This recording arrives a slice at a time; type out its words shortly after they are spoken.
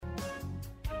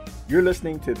You're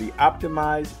listening to the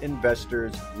Optimized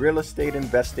Investors Real Estate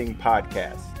Investing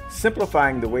Podcast,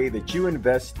 simplifying the way that you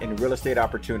invest in real estate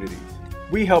opportunities.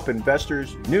 We help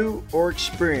investors, new or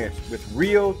experienced, with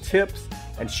real tips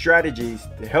and strategies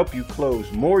to help you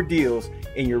close more deals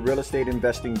in your real estate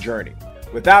investing journey.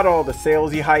 Without all the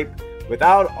salesy hype,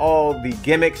 without all the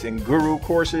gimmicks and guru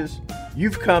courses,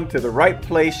 you've come to the right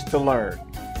place to learn.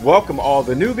 Welcome all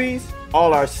the newbies,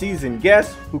 all our seasoned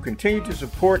guests who continue to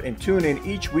support and tune in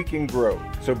each week and grow.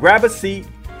 So grab a seat,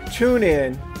 tune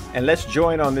in, and let's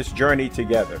join on this journey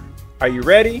together. Are you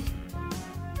ready?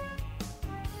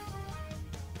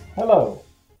 Hello,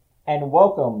 and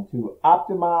welcome to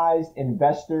Optimized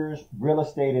Investors Real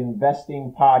Estate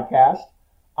Investing Podcast.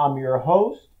 I'm your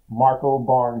host, Marco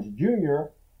Barnes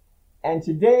Jr., and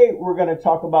today we're going to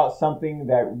talk about something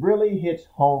that really hits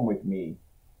home with me,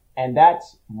 and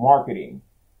that's marketing.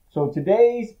 So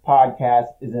today's podcast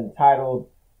is entitled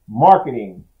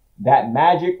Marketing, That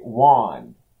Magic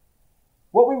Wand.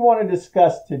 What we want to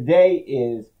discuss today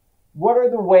is what are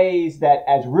the ways that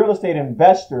as real estate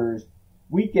investors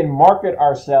we can market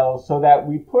ourselves so that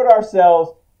we put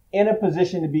ourselves in a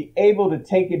position to be able to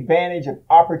take advantage of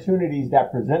opportunities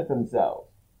that present themselves.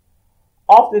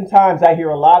 Oftentimes I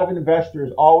hear a lot of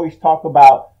investors always talk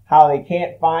about how they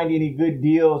can't find any good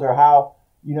deals or how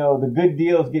the good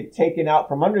deals get taken out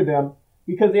from under them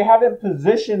because they haven't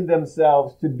positioned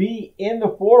themselves to be in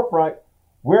the forefront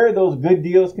where those good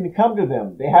deals can come to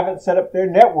them. They haven't set up their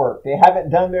network. They haven't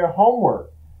done their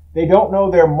homework. They don't know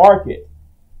their market.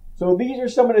 So these are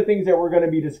some of the things that we're going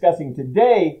to be discussing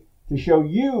today to show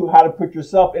you how to put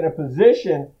yourself in a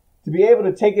position to be able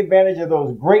to take advantage of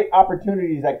those great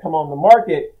opportunities that come on the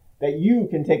market that you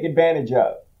can take advantage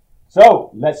of. So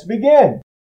let's begin.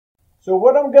 So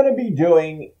what I'm going to be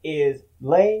doing is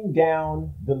laying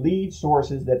down the lead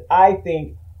sources that I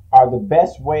think are the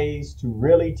best ways to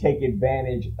really take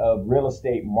advantage of real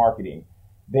estate marketing.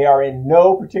 They are in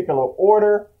no particular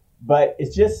order, but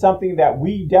it's just something that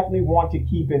we definitely want to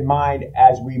keep in mind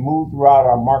as we move throughout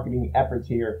our marketing efforts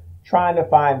here, trying to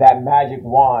find that magic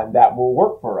wand that will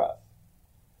work for us.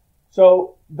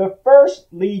 So the first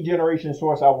lead generation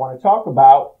source I want to talk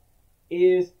about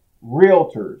is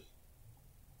realtors.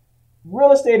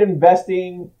 Real estate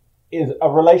investing is a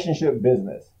relationship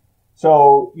business.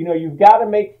 So, you've got to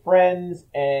make friends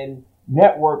and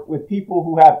network with people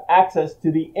who have access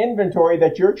to the inventory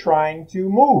that you're trying to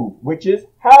move, which is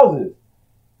houses.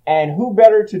 And who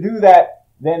better to do that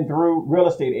than through real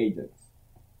estate agents?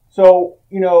 So,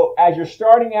 as you're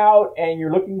starting out and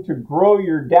you're looking to grow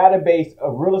your database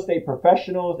of real estate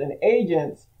professionals and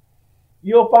agents,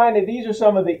 you'll find that these are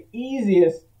some of the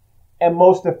easiest and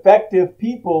most effective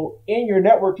people in your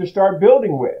network to start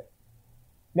building with.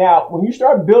 Now, when you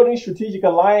start building strategic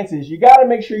alliances, you got to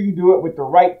make sure you do it with the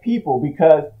right people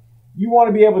because you want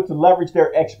to be able to leverage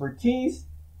their expertise,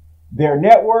 their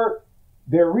network,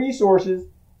 their resources,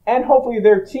 and hopefully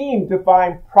their team to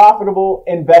find profitable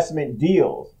investment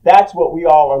deals. That's what we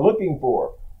all are looking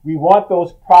for. We want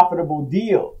those profitable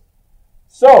deals.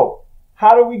 So,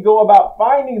 how do we go about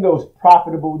finding those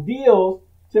profitable deals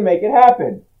to make it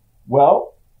happen?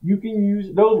 Well, you can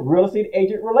use those real estate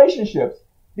agent relationships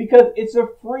because it's a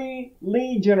free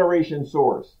lead generation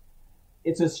source.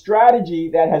 It's a strategy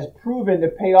that has proven to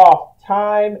pay off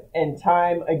time and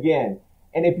time again.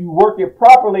 And if you work it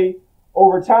properly,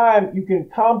 over time, you can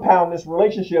compound this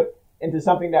relationship into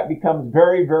something that becomes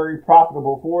very, very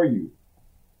profitable for you.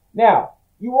 Now,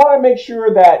 you want to make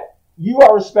sure that you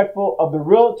are respectful of the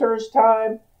realtor's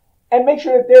time and make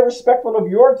sure that they're respectful of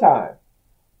your time.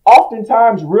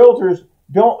 Oftentimes, realtors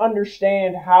don't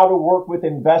understand how to work with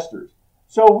investors.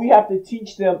 So we have to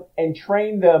teach them and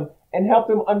train them and help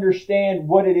them understand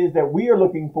what it is that we are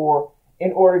looking for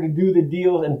in order to do the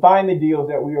deals and find the deals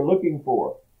that we are looking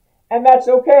for. And that's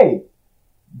okay.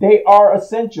 They are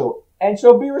essential. And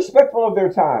so be respectful of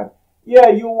their time. Yeah,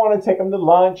 you'll want to take them to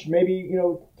lunch, maybe,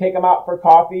 take them out for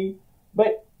coffee.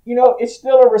 But, it's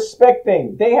still a respect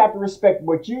thing. They have to respect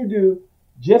what you do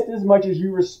just as much as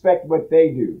you respect what they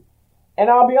do. And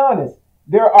I'll be honest,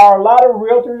 there are a lot of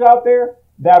realtors out there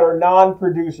that are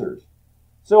non-producers.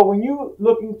 So when you're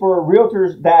looking for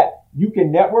realtors that you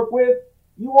can network with,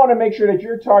 you want to make sure that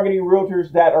you're targeting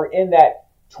realtors that are in that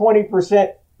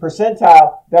 20%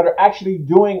 percentile that are actually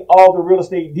doing all the real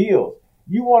estate deals.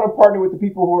 You want to partner with the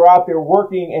people who are out there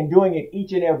working and doing it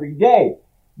each and every day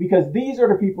because these are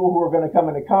the people who are going to come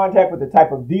into contact with the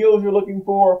type of deals you're looking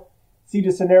for, see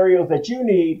the scenarios that you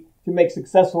need to make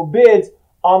successful bids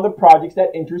on the projects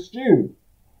that interest you.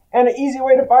 And an easy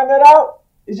way to find that out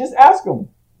is just ask them,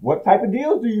 what type of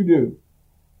deals do you do?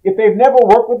 If they've never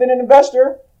worked with an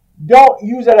investor, don't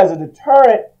use that as a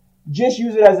deterrent just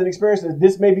use it as an experience.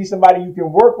 This may be somebody you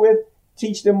can work with,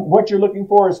 teach them what you're looking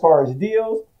for as far as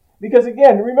deals. Because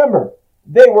again, remember,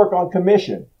 they work on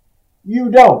commission. You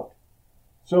don't.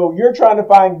 So you're trying to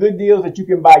find good deals that you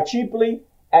can buy cheaply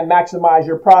and maximize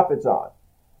your profits on.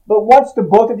 But once the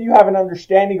both of you have an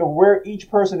understanding of where each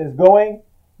person is going,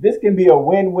 this can be a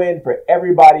win-win for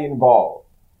everybody involved.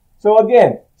 So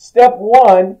again, step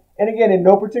one, and again, in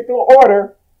no particular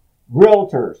order,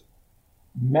 realtors.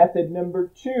 Method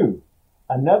number 2,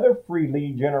 another free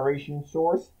lead generation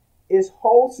source is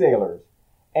wholesalers.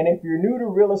 And if you're new to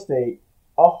real estate,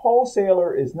 a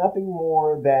wholesaler is nothing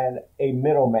more than a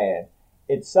middleman.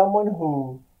 It's someone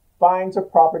who finds a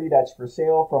property that's for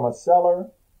sale from a seller,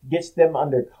 gets them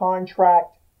under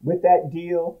contract with that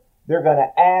deal. They're going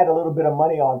to add a little bit of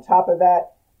money on top of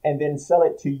that and then sell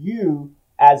it to you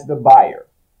as the buyer.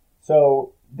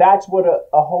 So that's what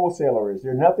a wholesaler is.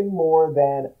 They're nothing more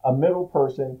than a middle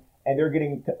person, and they're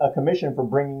getting a commission for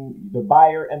bringing the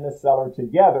buyer and the seller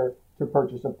together to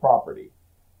purchase a property.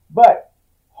 But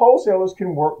wholesalers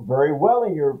can work very well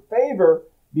in your favor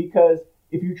because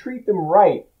if you treat them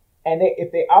right and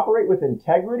if they operate with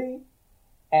integrity,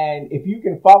 and if you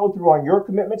can follow through on your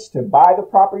commitments to buy the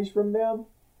properties from them,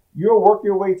 you'll work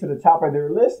your way to the top of their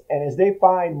list. And as they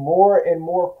find more and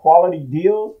more quality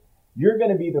deals, you're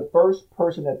going to be the first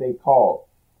person that they call.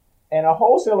 And a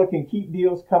wholesaler can keep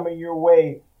deals coming your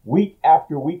way week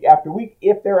after week after week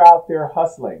if they're out there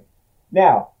hustling.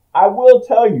 Now, I will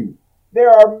tell you, there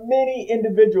are many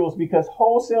individuals, because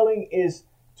wholesaling is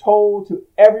told to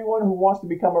everyone who wants to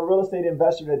become a real estate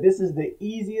investor that this is the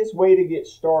easiest way to get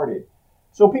started.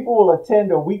 So people will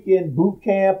attend a weekend boot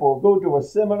camp or go to a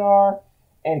seminar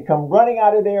and come running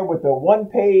out of there with a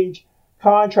one-page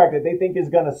contract that they think is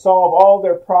going to solve all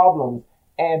their problems,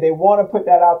 and they want to put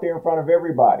that out there in front of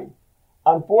everybody.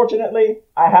 Unfortunately,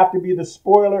 I have to be the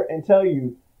spoiler and tell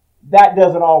you that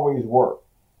doesn't always work.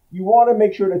 You want to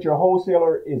make sure that your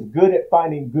wholesaler is good at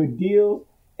finding good deals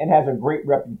and has a great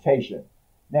reputation.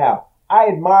 Now, I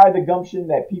admire the gumption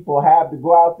that people have to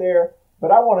go out there,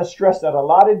 but I want to stress that a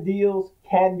lot of deals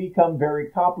can become very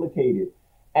complicated,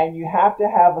 and you have to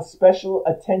have a special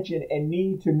attention and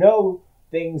need to know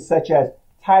things such as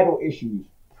title issues,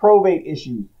 probate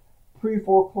issues,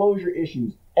 pre-foreclosure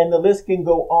issues, and the list can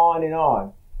go on and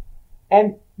on.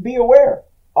 And be aware,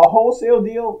 a wholesale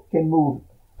deal can move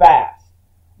fast,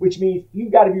 which means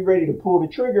you've got to be ready to pull the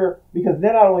trigger, because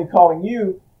they're not only calling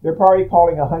you, they're probably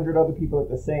calling 100 other people at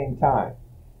the same time.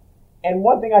 And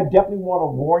one thing I definitely want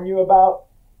to warn you about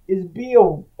is be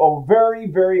very,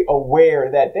 very aware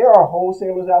that there are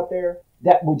wholesalers out there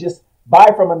that will just buy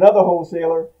from another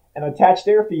wholesaler and attach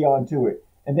their fee onto it,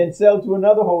 and then sell to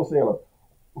another wholesaler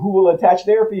who will attach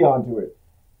their fee onto it.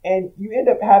 And you end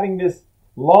up having this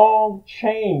long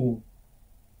chain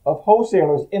of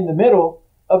wholesalers in the middle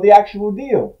of the actual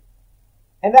deal.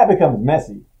 And that becomes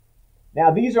messy.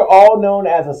 Now, these are all known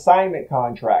as assignment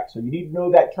contracts, so you need to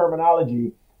know that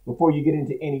terminology before you get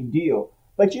into any deal.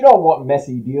 But you don't want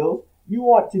messy deals. You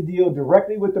want to deal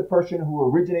directly with the person who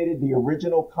originated the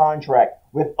original contract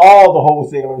with all the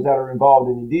wholesalers that are involved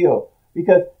in the deal,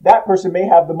 because that person may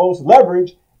have the most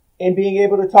leverage in being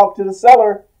able to talk to the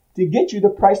seller to get you the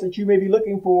price that you may be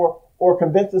looking for, or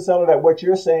convince the seller that what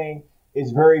you're saying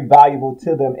is very valuable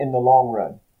to them in the long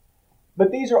run.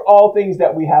 But these are all things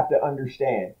that we have to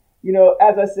understand. You know,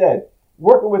 as I said,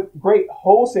 working with great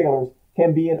wholesalers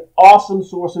can be an awesome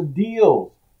source of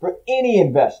deals for any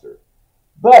investor.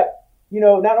 But, you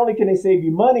know, not only can they save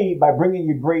you money by bringing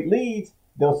you great leads,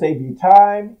 they'll save you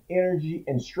time, energy,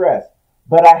 and stress.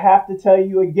 But I have to tell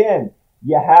you again,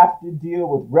 you have to deal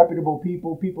with reputable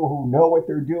people, people who know what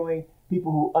they're doing,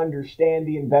 people who understand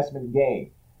the investment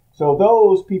game. So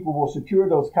those people will secure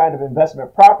those kind of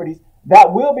investment properties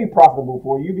that will be profitable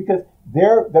for you, because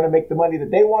they're going to make the money that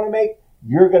they want to make.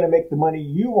 You're going to make the money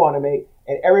you want to make,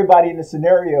 and everybody in the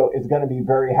scenario is going to be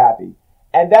very happy.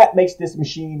 And that makes this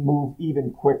machine move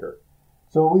even quicker.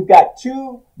 So we've got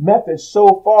 2 methods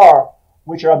so far,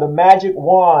 which are the magic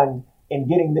wand in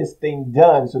getting this thing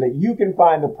done so that you can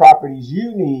find the properties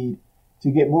you need to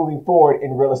get moving forward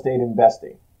in real estate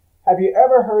investing. Have you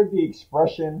ever heard the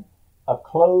expression, a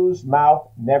closed mouth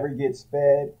never gets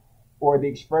fed? Or the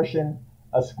expression,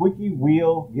 a squeaky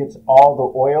wheel gets all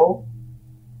the oil?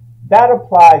 That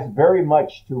applies very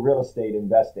much to real estate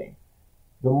investing.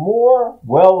 The more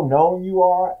well-known you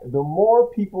are, the more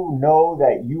people know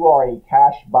that you are a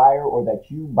cash buyer, or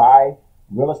that you buy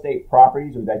real estate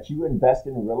properties, or that you invest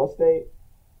in real estate.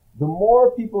 The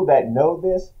more people that know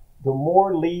this, the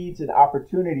more leads and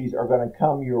opportunities are going to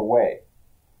come your way.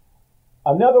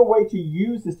 Another way to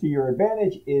use this to your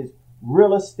advantage is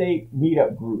real estate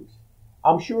meetup groups.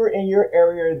 I'm sure in your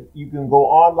area you can go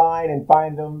online and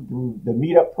find them through the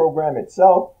Meetup program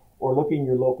itself, or look in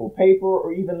your local paper,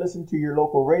 or even listen to your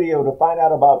local radio to find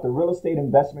out about the real estate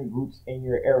investment groups in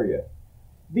your area.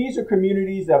 These are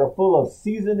communities that are full of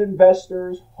seasoned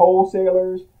investors,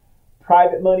 wholesalers,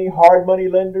 private money, hard money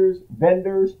lenders,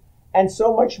 vendors, and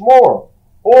so much more.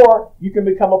 Or you can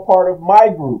become a part of my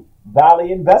group,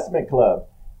 Valley Investment Club.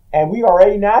 And we are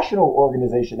a national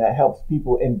organization that helps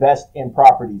people invest in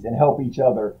properties and help each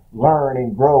other learn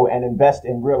and grow and invest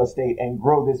in real estate and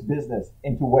grow this business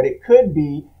into what it could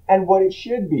be and what it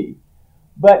should be.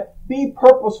 But be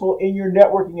purposeful in your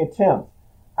networking attempts.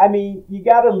 I mean, you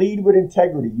got to lead with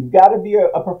integrity. You've got to be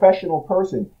a professional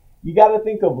person. You got to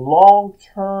think of long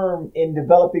term in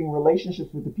developing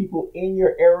relationships with the people in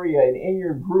your area and in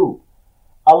your group.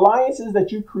 Alliances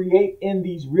that you create in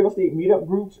these real estate meetup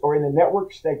groups or in the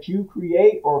networks that you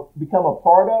create or become a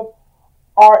part of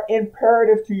are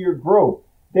imperative to your growth.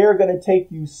 They're going to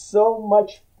take you so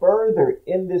much further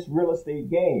in this real estate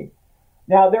game.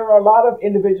 Now, there are a lot of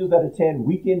individuals that attend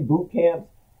weekend boot camps,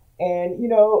 and,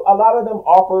 a lot of them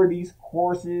offer these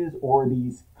courses or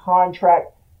these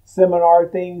contract seminar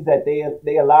things that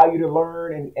they allow you to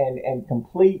learn and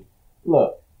complete.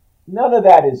 Look, none of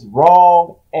that is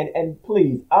wrong. And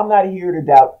please, I'm not here to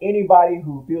doubt anybody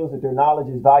who feels that their knowledge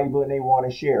is valuable and they want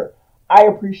to share. I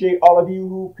appreciate all of you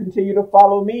who continue to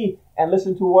follow me and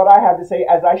listen to what I have to say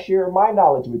as I share my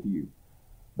knowledge with you.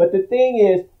 But the thing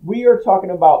is, we are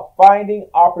talking about finding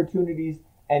opportunities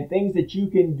and things that you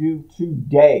can do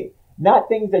today, not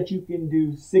things that you can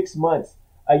do 6 months,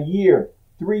 a year,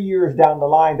 3 years down the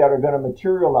line that are going to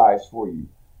materialize for you.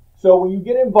 So when you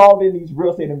get involved in these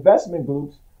real estate investment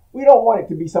groups, we don't want it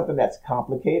to be something that's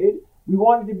complicated. We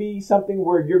want it to be something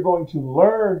where you're going to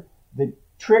learn the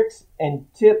tricks and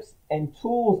tips and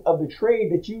tools of the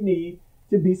trade that you need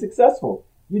to be successful.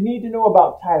 You need to know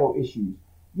about title issues.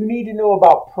 You need to know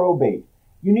about probate.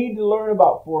 You need to learn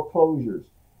about foreclosures.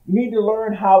 You need to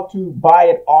learn how to buy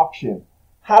at auction,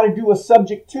 how to do a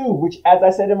subject to, which, as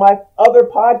I said in my other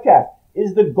podcast,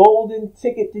 is the golden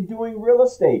ticket to doing real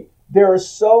estate. There are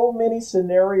so many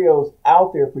scenarios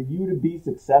out there for you to be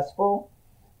successful.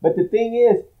 But the thing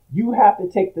is, you have to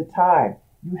take the time.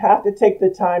 You have to take the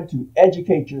time to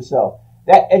educate yourself.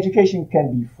 That education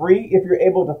can be free if you're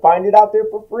able to find it out there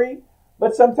for free.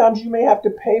 But sometimes you may have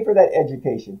to pay for that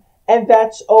education. And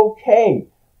that's okay,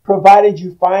 provided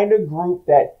you find a group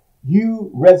that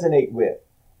you resonate with,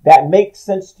 that makes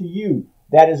sense to you,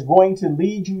 that is going to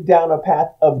lead you down a path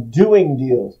of doing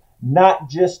deals, not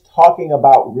just talking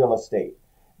about real estate.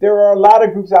 There are a lot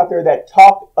of groups out there that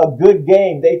talk a good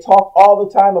game. They talk all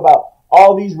the time about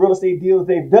all these real estate deals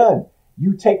they've done.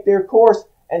 You take their course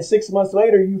and 6 months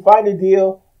later you find a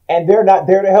deal and they're not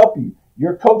there to help you.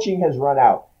 Your coaching has run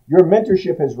out. Your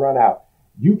mentorship has run out.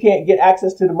 You can't get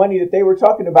access to the money that they were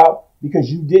talking about because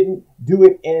you didn't do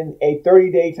it in a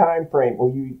 30-day time frame,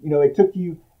 or it took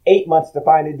you 8 months to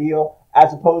find a deal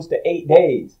as opposed to 8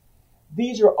 days.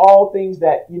 These are all things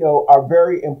that, are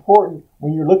very important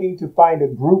when you're looking to find a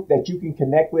group that you can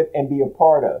connect with and be a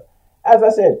part of. As I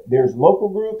said, there's local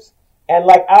groups, and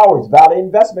like ours, Valley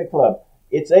Investment Club,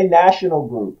 it's a national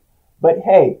group. But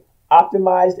hey,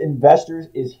 Optimized Investors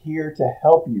is here to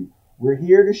help you. We're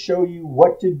here to show you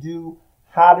what to do,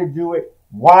 how to do it,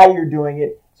 why you're doing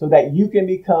it, so that you can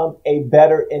become a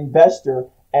better investor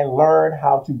and learn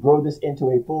how to grow this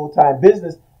into a full-time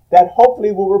business that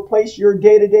hopefully will replace your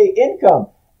day-to-day income.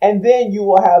 And then you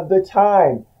will have the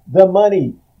time, the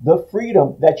money, the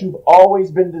freedom that you've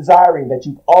always been desiring, that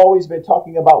you've always been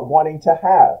talking about wanting to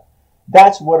have.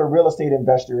 That's what a real estate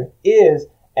investor is,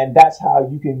 and that's how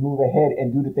you can move ahead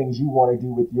and do the things you want to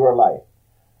do with your life.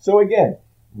 So again,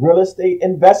 real estate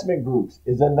investment groups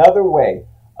is another way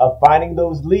of finding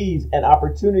those leads and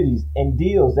opportunities and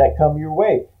deals that come your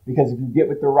way. Because if you get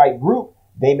with the right group,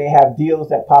 they may have deals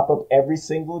that pop up every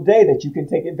single day that you can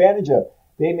take advantage of.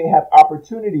 They may have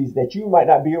opportunities that you might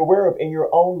not be aware of in your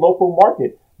own local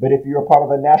market. But if you're a part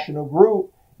of a national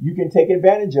group, you can take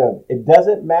advantage of. It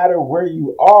doesn't matter where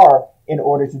you are in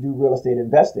order to do real estate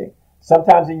investing.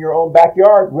 Sometimes in your own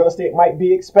backyard, real estate might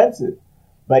be expensive.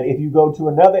 But if you go to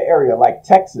another area like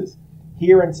Texas,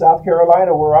 here in South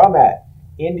Carolina where I'm at,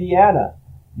 Indiana,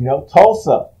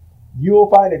 Tulsa, you will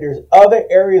find that there's other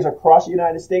areas across the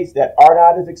United States that are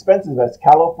not as expensive as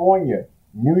California,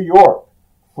 New York,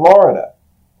 Florida.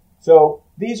 So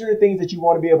these are the things that you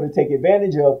want to be able to take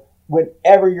advantage of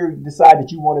whenever you decide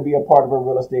that you want to be a part of a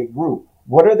real estate group.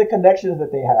 What are the connections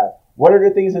that they have? What are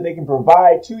the things that they can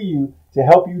provide to you to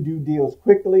help you do deals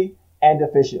quickly and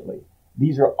efficiently?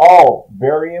 These are all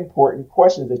very important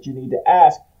questions that you need to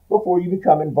ask before you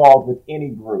become involved with any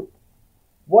group.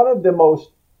 One of the most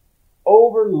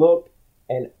overlooked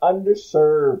and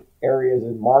underserved areas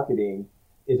in marketing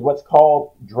is what's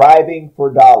called driving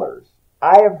for dollars.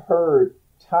 I have heard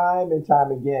time and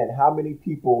time again how many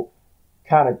people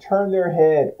kind of turn their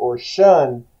head or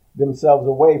shun themselves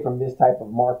away from this type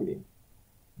of marketing.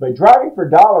 But driving for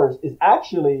dollars is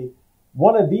actually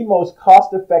one of the most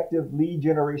cost-effective lead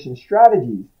generation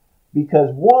strategies because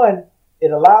one,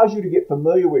 it allows you to get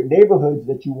familiar with neighborhoods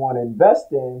that you want to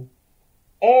invest in,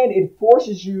 and it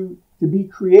forces you to be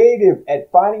creative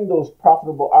at finding those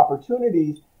profitable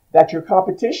opportunities that your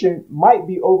competition might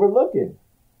be overlooking.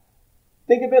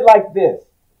 Think of it like this.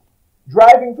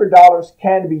 Driving for dollars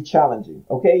can be challenging.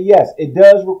 Okay, yes, it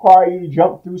does require you to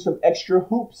jump through some extra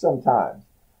hoops sometimes.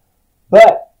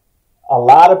 But a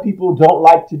lot of people don't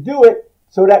like to do it,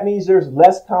 so that means there's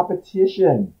less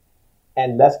competition.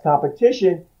 And less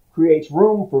competition creates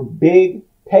room for big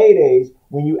paydays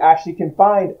when you actually can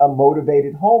find a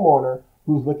motivated homeowner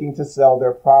who's looking to sell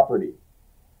their property.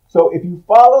 So if you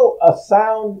follow a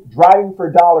sound driving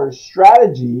for dollars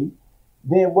strategy,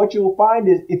 then what you'll find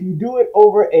is if you do it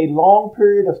over a long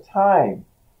period of time,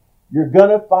 you're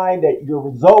going to find that your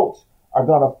results are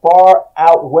going to far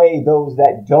outweigh those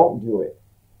that don't do it.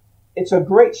 It's a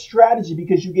great strategy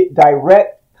because you get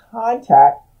direct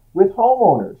contact with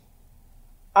homeowners.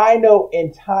 I know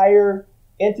entire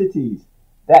entities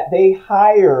that they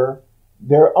hire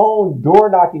their own door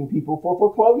knocking people for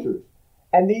foreclosures.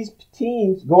 And these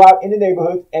teams go out in the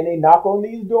neighborhoods and they knock on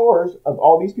these doors of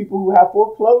all these people who have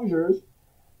foreclosures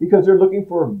because they're looking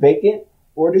for vacant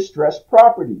or distressed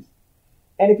properties.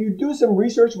 And if you do some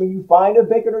research when you find a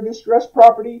vacant or distressed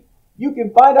property, you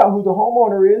can find out who the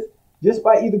homeowner is just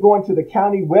by either going to the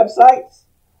county websites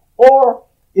or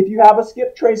if you have a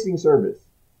skip tracing service.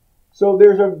 So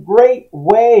there's a great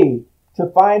way to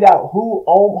find out who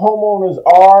homeowners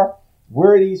are,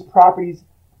 where these properties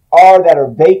are that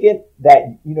are vacant,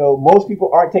 that, most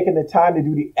people aren't taking the time to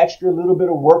do the extra little bit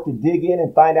of work to dig in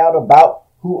and find out about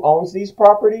who owns these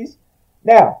properties.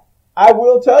 Now, I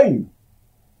will tell you,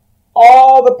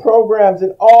 all the programs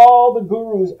and all the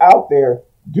gurus out there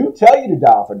do tell you to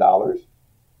dial for dollars.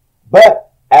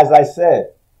 But as I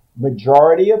said,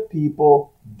 majority of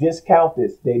people discount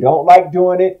this. They don't like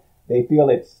doing it. They feel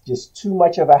it's just too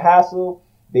much of a hassle.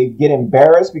 They get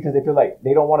embarrassed because they feel like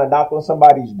they don't want to knock on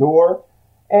somebody's door.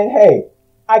 And hey,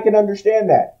 I can understand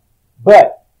that.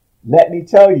 But let me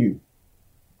tell you,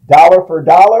 dollar for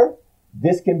dollar,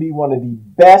 this can be one of the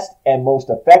best and most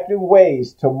effective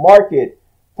ways to market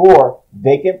for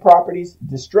vacant properties,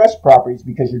 distressed properties,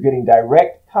 because you're getting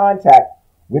direct contact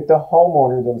with the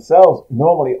homeowner themselves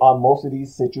normally on most of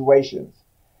these situations.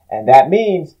 And that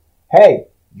means, hey,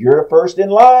 you're first in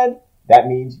line. That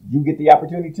means you get the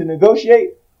opportunity to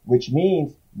negotiate, which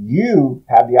means you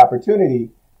have the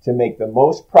opportunity to make the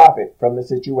most profit from the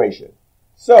situation.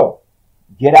 So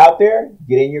get out there,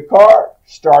 get in your car,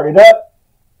 start it up,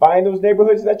 find those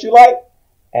neighborhoods that you like,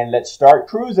 and let's start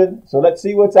cruising. So let's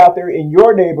see what's out there in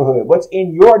your neighborhood, what's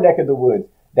in your neck of the woods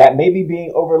that may be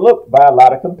being overlooked by a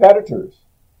lot of competitors.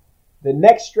 The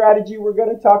next strategy we're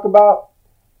going to talk about,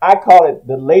 I call it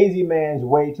the lazy man's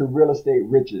way to real estate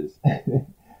riches.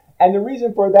 And the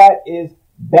reason for that is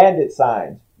bandit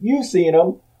signs. You've seen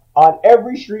them on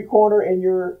every street corner in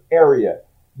your area.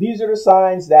 These are the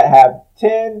signs that have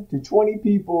 10 to 20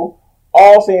 people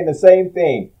all saying the same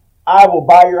thing. I will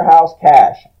buy your house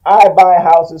cash. I buy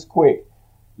houses quick.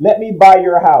 Let me buy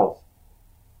your house.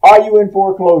 Are you in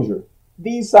foreclosure?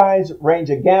 These signs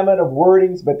range a gamut of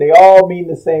wordings, but they all mean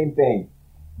the same thing.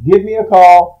 Give me a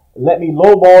call. Let me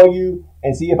lowball you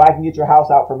and see if I can get your house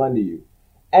out from under you.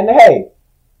 And hey,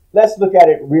 let's look at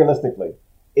it realistically.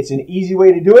 It's an easy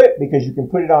way to do it because you can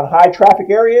put it on high traffic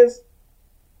areas,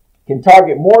 can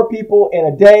target more people in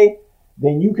a day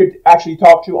than you could actually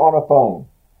talk to on a phone.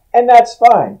 And that's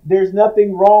fine. There's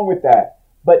nothing wrong with that.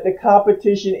 But the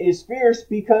competition is fierce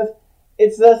because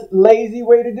it's a lazy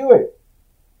way to do it.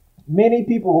 Many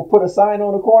people will put a sign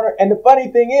on the corner. And the funny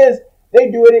thing is, they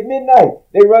do it at midnight.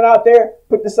 They run out there,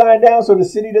 put the sign down so the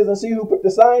city doesn't see who put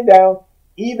the sign down.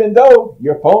 Even though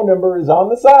your phone number is on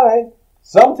the sign,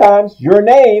 sometimes your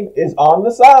name is on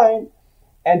the sign.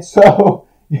 And so,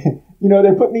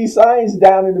 they're putting these signs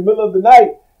down in the middle of the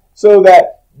night so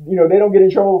that, they don't get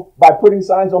in trouble by putting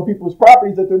signs on people's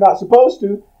properties that they're not supposed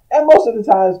to. And most of the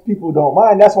times people don't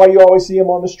mind. That's why you always see them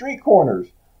on the street corners.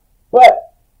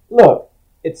 But look,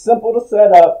 it's simple to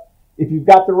set up. If you've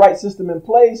got the right system in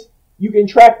place, you can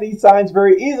track these signs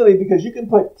very easily because you can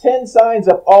put 10 signs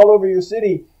up all over your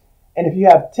city. And if you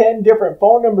have 10 different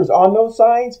phone numbers on those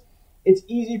signs, it's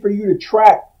easy for you to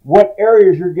track what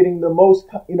areas you're getting the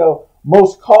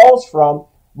most calls from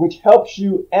which helps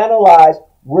you analyze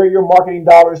where your marketing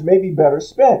dollars may be better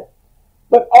spent.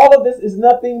 But all of this is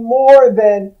nothing more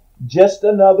than just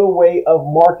another way of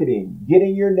marketing,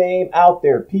 getting your name out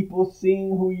there, people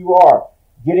seeing who you are,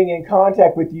 getting in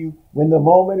contact with you when the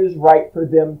moment is right for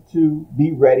them to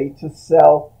be ready to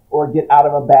sell or get out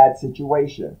of a bad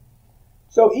situation.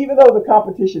 So even though the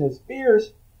competition is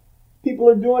fierce, people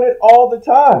are doing it all the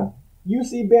time. You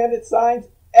see bandit signs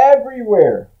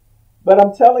everywhere. But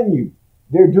I'm telling you,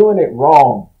 they're doing it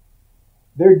wrong.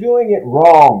 They're doing it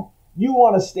wrong. You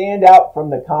want to stand out from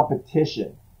the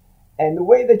competition. And the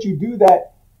way that you do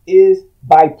that is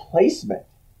by placement.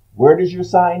 Where does your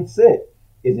sign sit?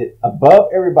 Is it above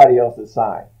everybody else's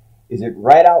sign? Is it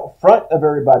right out front of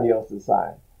everybody else's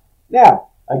sign? Now,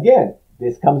 again,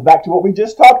 this comes back to what we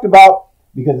just talked about,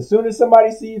 because as soon as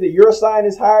somebody sees that your sign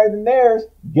is higher than theirs,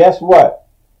 guess what?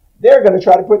 They're going to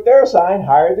try to put their sign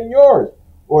higher than yours.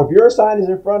 Or if your sign is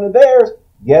in front of theirs,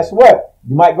 guess what?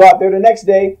 You might go out there the next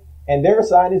day and their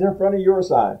sign is in front of your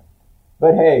sign.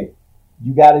 But hey,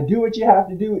 you got to do what you have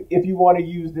to do if you want to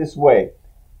use this way.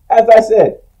 As I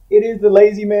said, it is the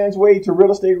lazy man's way to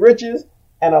real estate riches,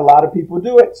 and a lot of people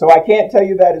do it. So I can't tell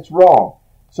you that it's wrong.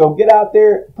 So get out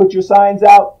there, put your signs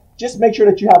out. Just make sure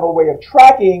that you have a way of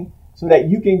tracking so that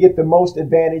you can get the most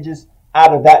advantages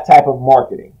out of that type of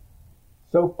marketing.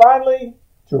 So finally,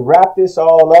 to wrap this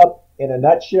all up in a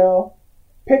nutshell,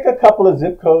 pick a couple of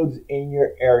zip codes in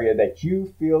your area that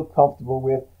you feel comfortable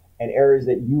with and areas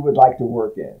that you would like to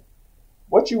work in.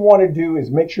 What you want to do is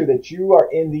make sure that you are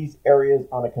in these areas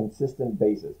on a consistent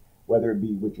basis, whether it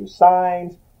be with your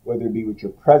signs, whether it be with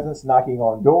your presence knocking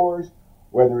on doors,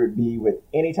 whether it be with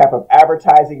any type of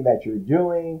advertising that you're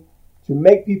doing, to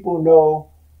make people know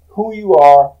who you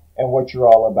are and what you're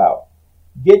all about.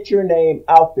 Get your name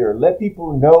out there. Let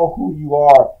people know who you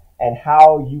are and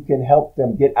how you can help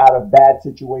them get out of bad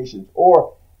situations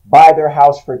or buy their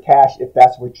house for cash if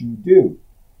that's what you do.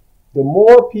 The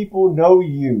more people know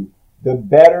you, the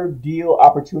better deal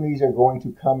opportunities are going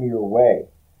to come your way.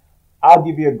 I'll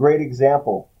give you a great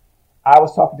example. I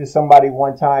was talking to somebody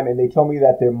one time and they told me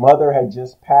that their mother had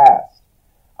just passed.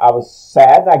 I was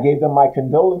sad and I gave them my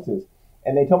condolences.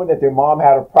 And they told me that their mom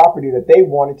had a property that they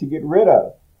wanted to get rid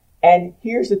of. And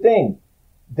here's the thing.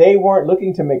 They weren't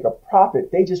looking to make a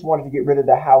profit. They just wanted to get rid of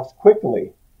the house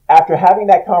quickly. After having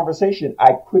that conversation,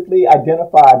 I quickly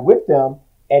identified with them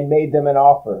and made them an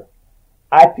offer.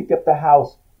 I picked up the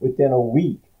house within a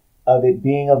week of it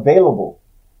being available.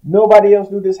 Nobody else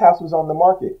knew this house was on the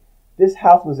market. This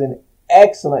house was in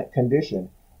excellent condition,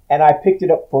 and I picked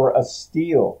it up for a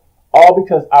steal, all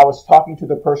because I was talking to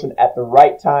the person at the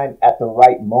right time, at the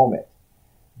right moment.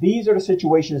 These are the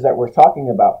situations that we're talking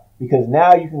about, because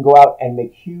now you can go out and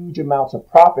make huge amounts of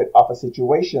profit off a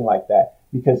situation like that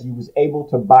because you was able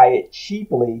to buy it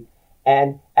cheaply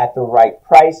and at the right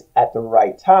price at the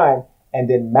right time, and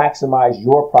then maximize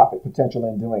your profit potential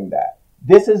in doing that.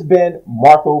 This has been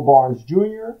Marco Barnes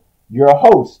Jr., your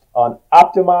host on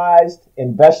Optimized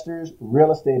Investors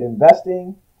Real Estate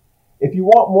Investing. If you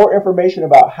want more information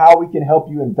about how we can help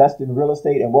you invest in real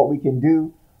estate and what we can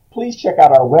do, please check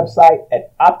out our website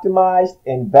at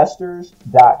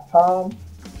optimizedinvestors.com.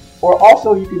 Or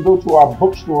also you can go to our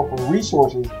bookstore for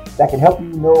resources that can help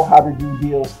you know how to do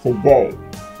deals today.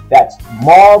 That's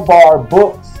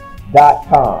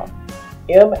marbarbooks.com.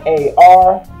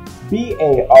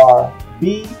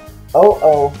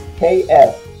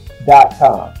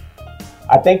 marbarbooks.com.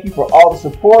 I thank you for all the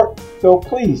support, so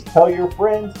please tell your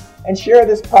friends and share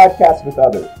this podcast with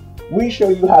others. We show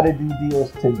you how to do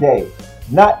deals today,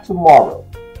 not tomorrow.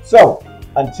 So,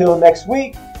 until next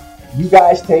week, you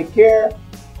guys take care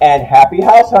and happy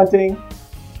house hunting.